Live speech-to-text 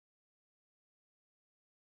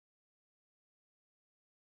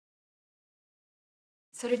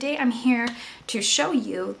So today I'm here to show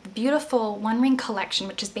you the beautiful One Ring collection,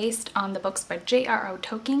 which is based on the books by J.R.R.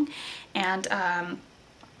 Tolkien, and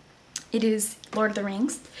it is Lord of the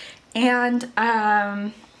Rings. And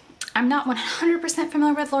I'm not 100%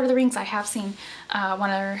 familiar with Lord of the Rings. I have seen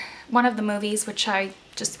one of the movies, which I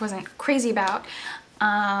just wasn't crazy about,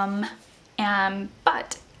 but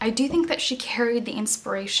I do think that she carried the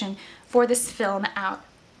inspiration for this film out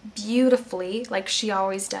beautifully, like she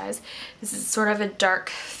always does. This is sort of a dark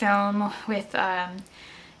film with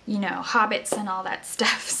you know, hobbits and all that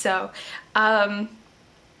stuff. So but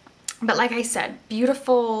like I said,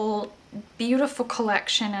 beautiful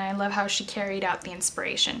collection, and I love how she carried out the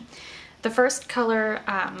inspiration. The first color,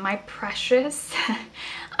 my precious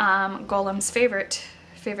Gollum's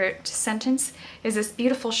favorite sentence, is this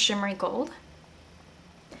beautiful shimmery gold.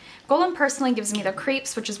 Gollum personally gives me the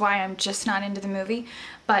creeps, which is why I'm just not into the movie,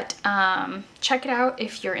 but check it out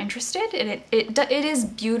if you're interested. And it is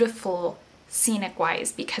beautiful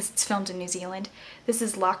scenic-wise because it's filmed in New Zealand. This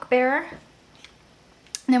is Lacquer.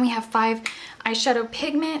 And then we have 5 eyeshadow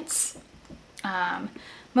pigments.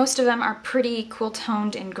 Most of them are pretty cool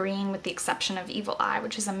toned in green, with the exception of Evil Eye,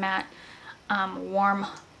 which is a matte, warm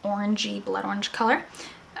orangey, blood orange color.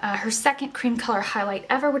 Her second cream color highlight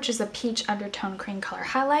ever, which is a peach undertone cream color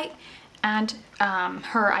highlight, and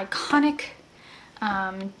her iconic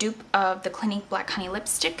dupe of the Clinique Black Honey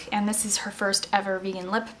lipstick, and this is her first ever vegan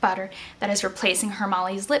lip butter that is replacing her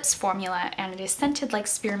Molly's Lips formula, and it is scented like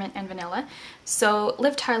spearmint and vanilla. So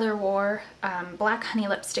Liv Tyler wore Black Honey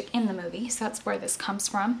lipstick in the movie, so that's where this comes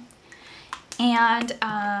from. And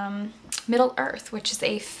Middle Earth, which is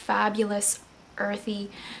a fabulous earthy,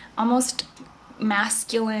 almost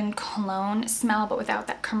masculine cologne smell, but without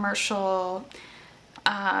that commercial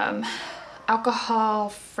alcohol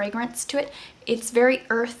fragrance to it. It's very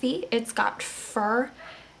earthy. It's got fur,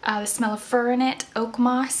 the smell of fur in it, oak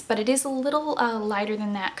moss, but it is a little lighter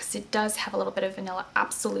than that because it does have a little bit of vanilla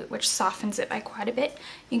absolute, which softens it by quite a bit.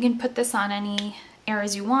 You can put this on any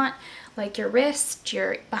areas you want, like your wrist,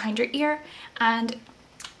 behind your ear, and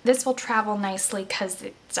this will travel nicely because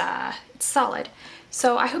it's solid.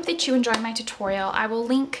 So I hope that you enjoyed my tutorial. I will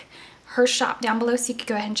link her shop down below so you can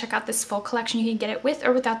go ahead and check out this full collection. You can get it with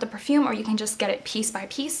or without the perfume, or you can just get it piece by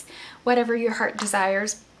piece, whatever your heart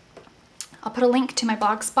desires. I'll put a link to my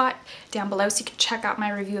blog spot down below so you can check out my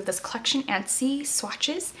review of this collection and see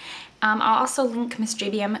swatches. I'll also link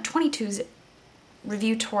MissJBM22's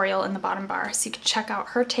Review-torial in the bottom bar so you can check out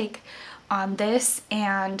her take on this,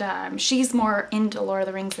 and she's more into Lord of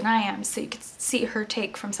the Rings than I am, so you can see her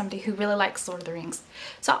take from somebody who really likes Lord of the Rings.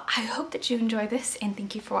 So I hope that you enjoy this, and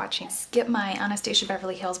thank you for watching. Skip my Anastasia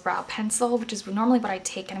Beverly Hills brow pencil, which is normally what I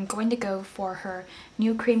take, and I'm going to go for her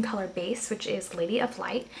new cream color base, which is Lady of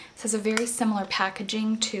Light. This has a very similar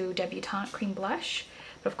packaging to Debutante Cream Blush,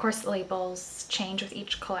 but of course the labels change with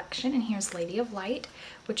each collection. And here's Lady of Light,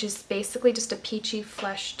 which is basically just a peachy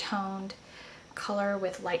flesh toned color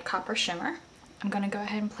with light copper shimmer. I'm going to go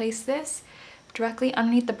ahead and place this directly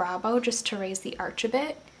underneath the brow bow just to raise the arch a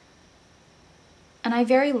bit. And I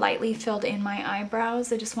very lightly filled in my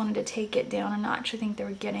eyebrows. I just wanted to take it down a notch. I think they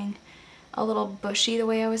were getting a little bushy the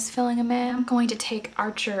way I was filling them in. I'm going to take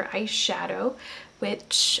Archer eyeshadow,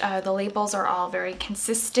 which the labels are all very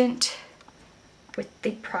consistent with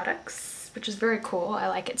the products, which is very cool. I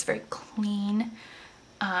like it. It's very clean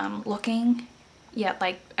looking. Yeah,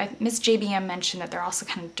 like MissJBM mentioned that they're also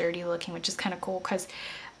kind of dirty looking, which is kind of cool because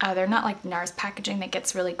they're not like NARS packaging that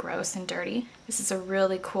gets really gross and dirty. This is a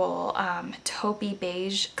really cool taupey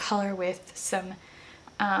beige color with some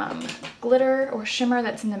glitter or shimmer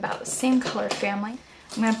that's in about the same color family.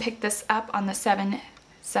 I'm going to pick this up on the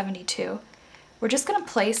 772. We're just going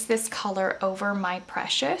to place this color over my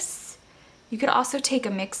precious. You could also take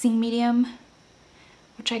a mixing medium,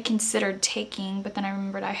 which I considered taking, but then I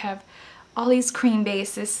remembered I have all these cream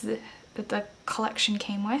bases that the collection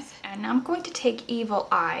came with. And I'm going to take Evil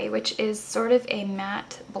Eye, which is sort of a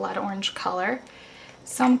matte blood orange color.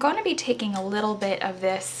 So I'm going to be taking a little bit of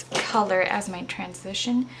this color as my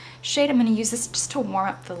transition shade. I'm going to use this just to warm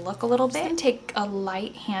up the look a little bit. And take a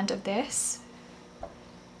light hand of this.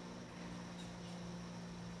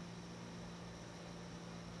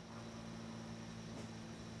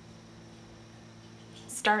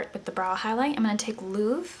 Start with the brow highlight. I'm going to take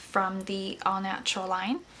Louvre from the All Natural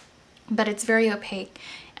line, but it's very opaque,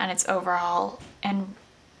 and its overall and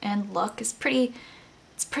look is pretty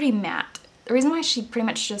matte. The reason why she pretty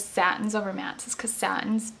much just satins over mattes is because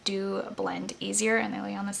satins do blend easier and they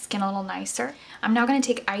lay on the skin a little nicer. I'm now going to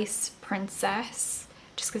take Ice Princess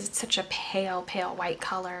just because it's such a pale white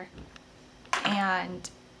color, and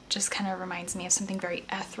just kind of reminds me of something very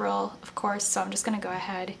ethereal, of course, so I'm just going to go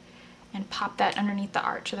ahead and pop that underneath the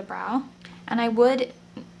arch of the brow. And I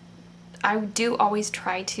do always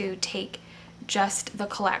try to take just the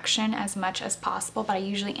collection as much as possible, but I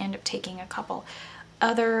usually end up taking a couple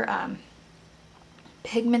other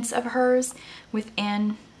pigments of hers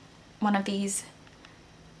within one of these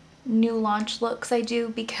new launch looks I do,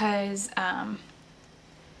 because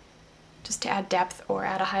just to add depth or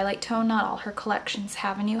add a highlight tone. Not all her collections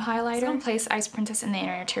have a new highlighter. I'm gonna place Ice Princess in the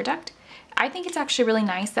inner tear duct. I think it's actually really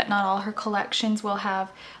nice that not all her collections will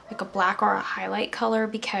have like a black or a highlight color,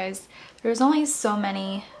 because there's only so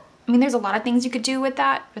many. I mean, there's a lot of things you could do with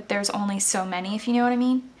that, but there's only so many, if you know what I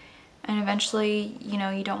mean. And eventually, you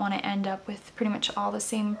know, you don't want to end up with pretty much all the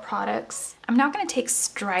same products. I'm now going to take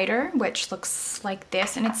Strider, which looks like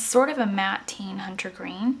this, and it's sort of a matte teen hunter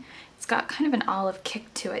green. It's got kind of an olive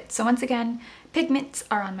kick to it. So once again, pigments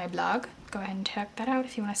are on my blog. Go ahead and check that out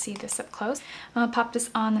if you want to see this up close. I'm going to pop this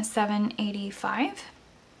on the 785.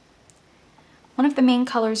 One of the main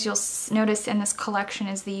colors you'll notice in this collection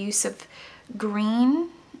is the use of green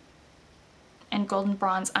and golden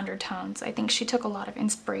bronze undertones. I think she took a lot of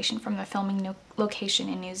inspiration from the filming location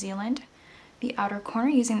in New Zealand. The outer corner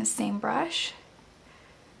using the same brush.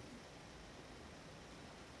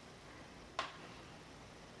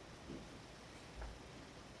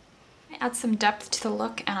 Add some depth to the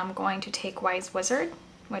look, and I'm going to take Wise Wizard,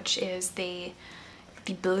 which is the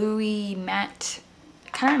bluey matte.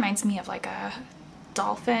 It kind of reminds me of like a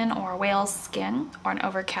dolphin or a whale's skin or an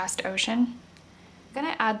overcast ocean. I'm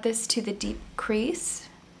gonna add this to the deep crease.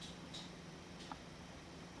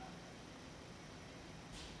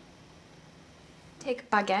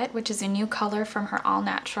 Take Baguette, which is a new color from her All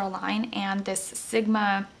Natural line, and this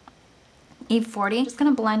Sigma Eve 40. I'm just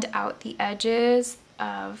gonna blend out the edges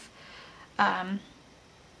of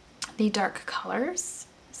the dark colors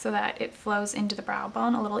so that it flows into the brow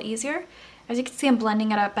bone a little easier. As you can see, I'm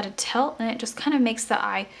blending it up at a tilt, and it just kind of makes the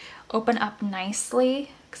eye open up nicely,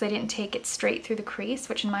 because I didn't take it straight through the crease,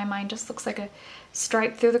 which in my mind just looks like a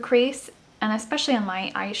stripe through the crease, and especially on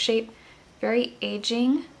my eye shape, very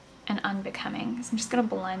aging and unbecoming. So I'm just gonna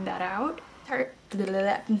blend that out.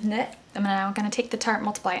 I'm now gonna take the Tarte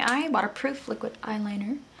Multiply Eye waterproof liquid eyeliner.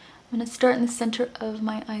 I'm gonna start in the center of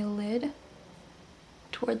my eyelid,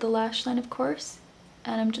 toward the lash line, of course,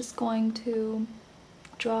 and I'm just going to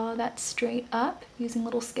draw that straight up using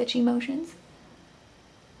little sketchy motions,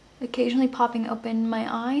 occasionally popping open my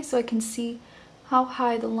eye so I can see how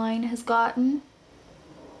high the line has gotten.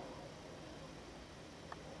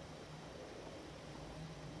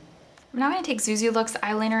 I'm now going to take Zuzu Lux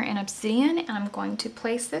eyeliner in Obsidian, and I'm going to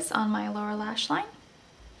place this on my lower lash line.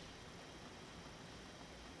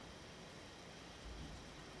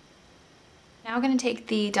 Now I'm going to take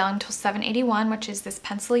the Delling Tool 781, which is this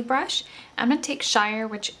pencil-y brush. I'm going to take Shire,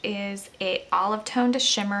 which is a olive tone to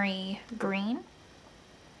shimmery green.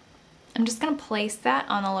 I'm just going to place that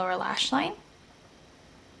on the lower lash line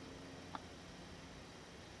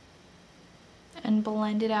and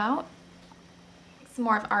blend it out. Some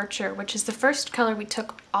more of Archer, which is the first color we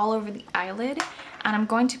took all over the eyelid, and I'm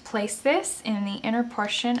going to place this in the inner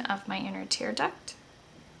portion of my inner tear duct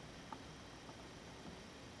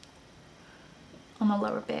on the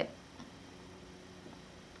lower bit.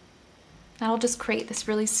 That'll just create this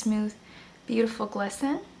really smooth, beautiful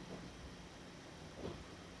glisten.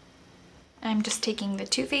 I'm just taking the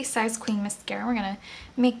Too Faced Size Queen mascara. We're gonna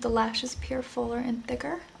make the lashes appear fuller and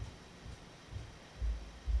thicker.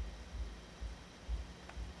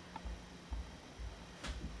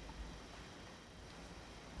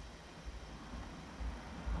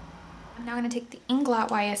 I'm now gonna take the Inglot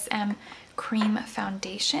YSM Cream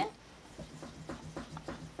Foundation.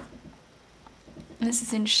 And this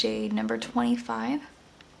is in shade number 25.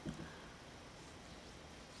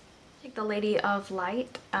 Take the Lady of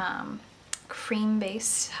Light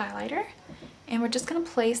cream-based highlighter, and we're just going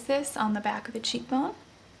to place this on the back of the cheekbone.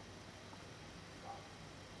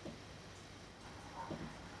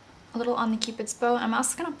 A little on the Cupid's bow. I'm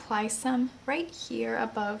also going to apply some right here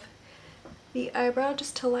above the eyebrow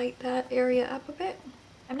just to light that area up a bit.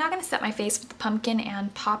 I'm now going to set my face with the Pumpkin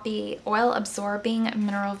and Poppy Oil Absorbing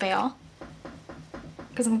Mineral Veil,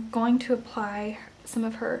 because I'm going to apply some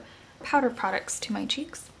of her powder products to my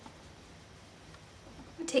cheeks.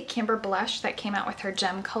 I'm gonna take Kimber Blush that came out with her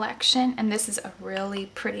Gem collection, and this is a really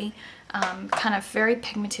pretty kind of very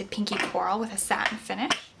pigmented pinky coral with a satin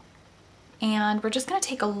finish. And we're just gonna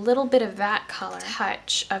take a little bit of that color,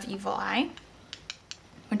 touch of Evil Eye,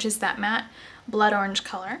 which is that matte blood orange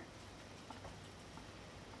color.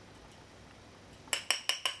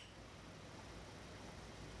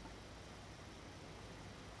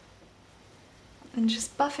 and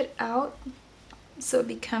just buff it out so it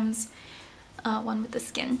becomes one with the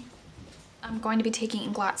skin. I'm going to be taking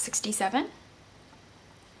Inglot 67.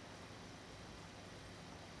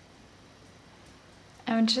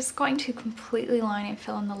 I'm just going to completely line and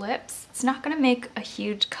fill in the lips. It's not going to make a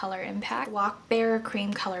huge color impact. Lacquer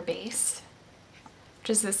cream color base, which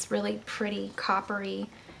is this really pretty coppery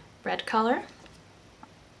red color.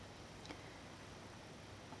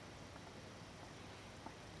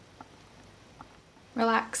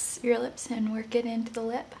 Relax your lips and work it into the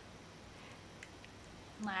lip.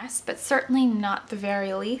 Last, but certainly not the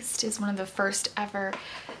very least, is one of the first ever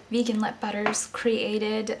vegan lip butters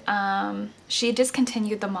created. She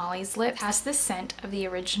discontinued the Molly's Lip. It has the scent of the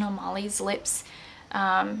original Molly's Lips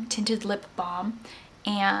tinted lip balm,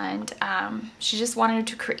 and she just wanted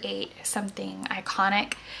to create something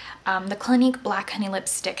iconic. The Clinique Black Honey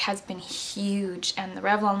Lipstick has been huge, and the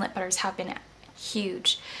Revlon lip butters have been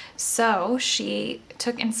huge. So she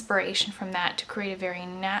took inspiration from that to create a very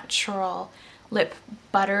natural lip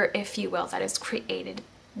butter, if you will, that is created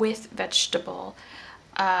with vegetable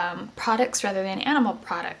products rather than animal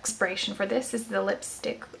products. Inspiration for this is the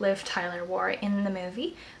lipstick Liv Tyler wore in the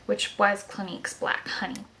movie, which was Clinique's Black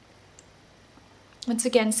Honey. Once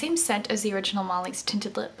again, same scent as the original Molly's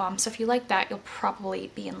Tinted Lip Balm, so if you like that, you'll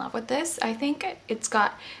probably be in love with this. I think it's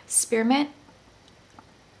got spearmint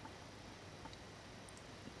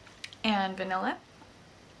and vanilla,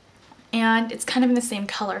 and it's kind of in the same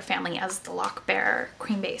color family as the Lacquer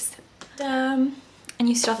cream base, and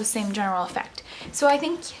you still have the same general effect. So I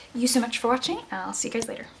thank you so much for watching, and I'll see you guys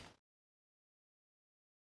later.